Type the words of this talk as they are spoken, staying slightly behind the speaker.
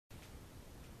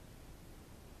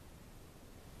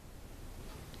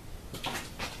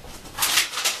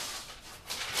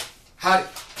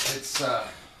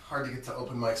hard to get to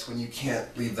open mics when you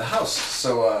can't leave the house.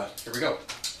 So here we go.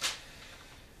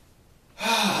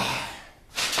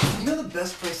 You know the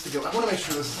best place to go? I want to make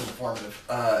sure this is informative,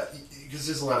 because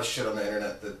there's a lot of shit on the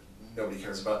internet that nobody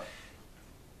cares about.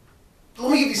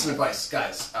 Let me give you some advice,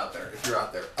 guys out there, if you're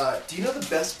out there. Do you know the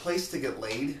best place to get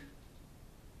laid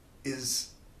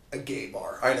is a gay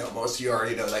bar? I know, most of you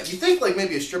already know that. You think like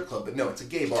maybe a strip club, but no, it's a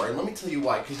gay bar. And let me tell you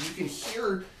why, because you can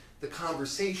hear the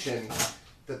conversation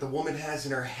that the woman has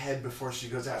in her head before she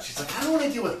goes out. She's like, I don't want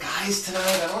to deal with guys tonight.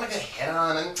 I don't want to get hit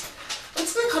on. And I'm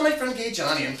just going to call my friend Gay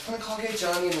Johnny. I'm just going to call Gay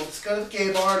Johnny and we'll just go to the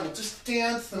gay bar and we'll just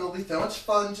dance and it'll be so much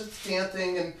fun just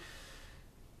dancing. And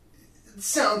it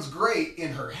sounds great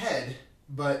in her head,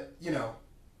 but, you know,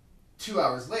 2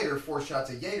 hours later, 4 shots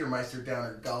of Jägermeister down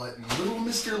her gullet and little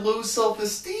Mr. Low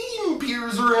Self-Esteem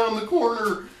peers around the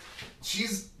corner.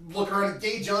 She's looking around at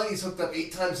Gay Johnny's hooked up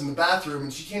 8 times in the bathroom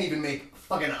and she can't even make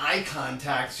fucking eye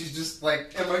contact. She's just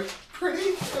like, am I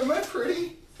pretty? Am I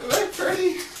pretty? Am I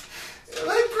pretty? Am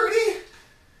I pretty?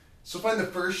 She'll find the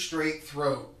first straight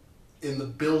throat in the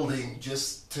building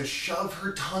just to shove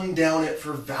her tongue down it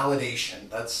for validation.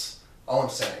 That's all I'm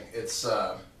saying. It's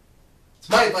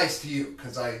my advice to you,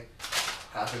 because I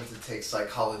happen to take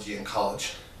psychology in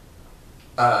college.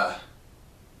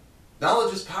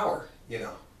 Knowledge is power, you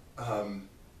know.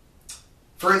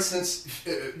 For instance,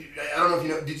 I don't know if you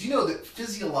know, did you know that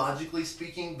physiologically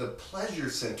speaking, the pleasure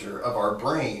center of our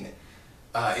brain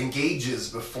engages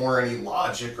before any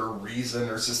logic or reason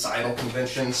or societal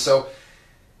convention? So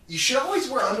you should always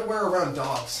wear underwear around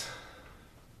dogs.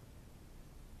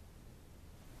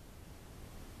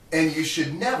 And you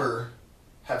should never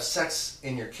have sex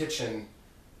in your kitchen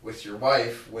with your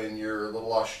wife when your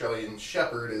little Australian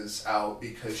shepherd is out,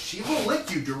 because she will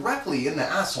lick you directly in the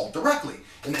asshole. Directly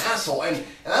in the asshole. And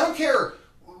I don't care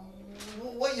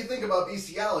what you think about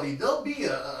bestiality, there'll be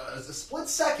a split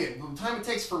second, the time it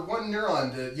takes for one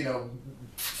neuron to, you know,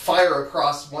 fire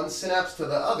across one synapse to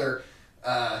the other,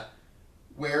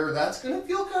 where that's going to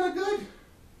feel kind of good.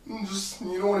 You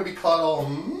don't want to be caught all,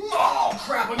 oh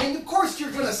crap, I mean, of course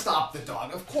you're going to stop the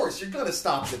dog. Of course you're going to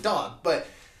stop the dog. But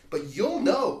you'll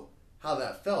know how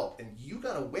that felt, and you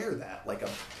got to wear that like a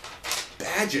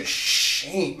badge of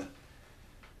shame.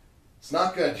 It's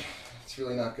not good. It's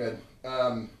really not good.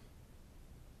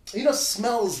 You know,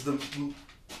 smell is the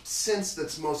sense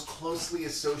that's most closely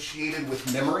associated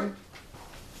with memory.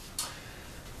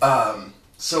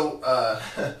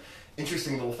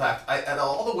 Interesting little fact. At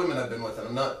all the women I've been with, and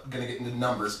I'm not going to get into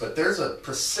numbers, but there's a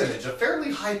percentage, a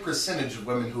fairly high percentage of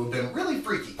women who have been really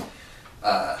freaky.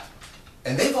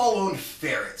 And they've all owned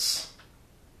ferrets.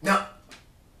 Now,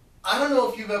 I don't know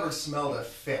if you've ever smelled a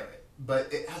ferret,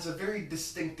 but it has a very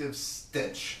distinctive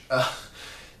stench.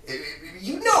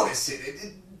 You notice it.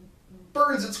 It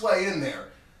burns its way in there.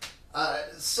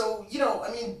 So, you know,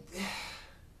 I mean,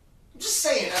 I'm just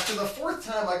saying, after the 4th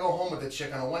time I go home with a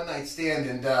chick on a one-night stand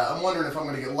and I'm wondering if I'm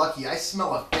going to get lucky, I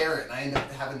smell a ferret and I end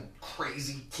up having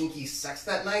crazy, kinky sex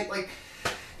that night. Like,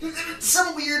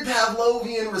 some weird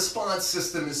Pavlovian response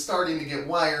system is starting to get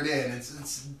wired in.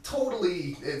 It's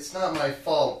totally, it's not my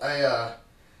fault.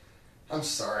 I'm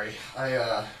sorry.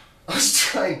 I was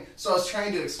trying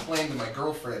to explain to my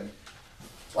girlfriend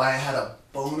why I had a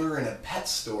boner in a pet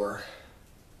store.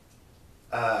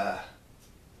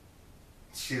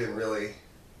 She didn't really.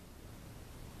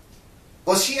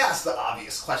 Well, she asked the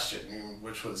obvious question,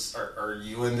 which was, are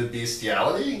you into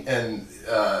bestiality? And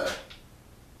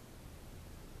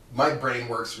my brain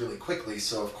works really quickly,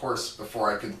 so of course, before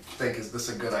I could think, is this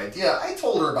a good idea, I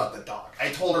told her about the dog. I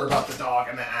told her about the dog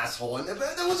and the asshole, and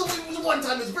there was only one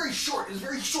time. It was very short. It was a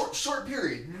very short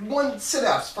period. One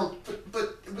synapse from,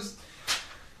 but it was.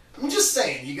 I'm just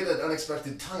saying, you get an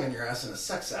unexpected tongue in your ass in a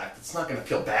sex act, it's not going to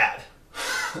feel bad.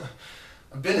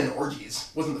 I've been in orgies.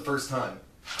 Wasn't the first time.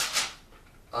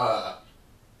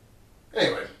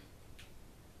 Anyway.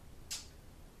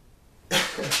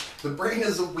 The brain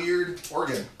is a weird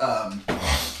organ.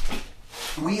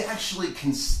 We actually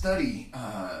can study,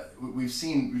 we've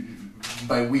seen,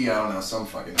 by we, I don't know, some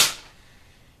fucking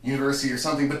university or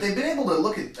something, but they've been able to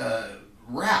look at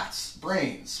rats'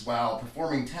 brains while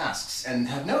performing tasks and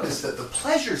have noticed that the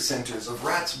pleasure centers of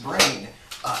rats' brain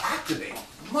activate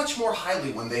much more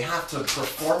highly when they have to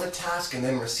perform a task and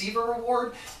then receive a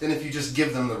reward than if you just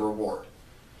give them the reward.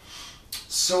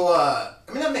 So, I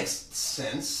mean, that makes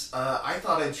sense. I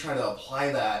thought I'd try to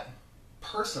apply that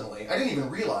personally. I didn't even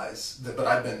realize that, but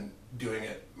I've been doing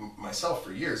it myself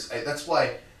for years. That's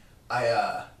why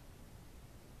I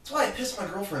piss my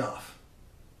girlfriend off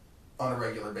on a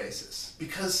regular basis.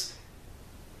 Because,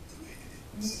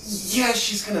 yeah,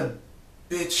 she's gonna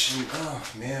bitch and, oh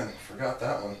man, forgot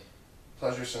that one.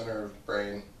 pleasure center of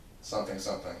brain, something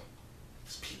something.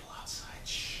 There's people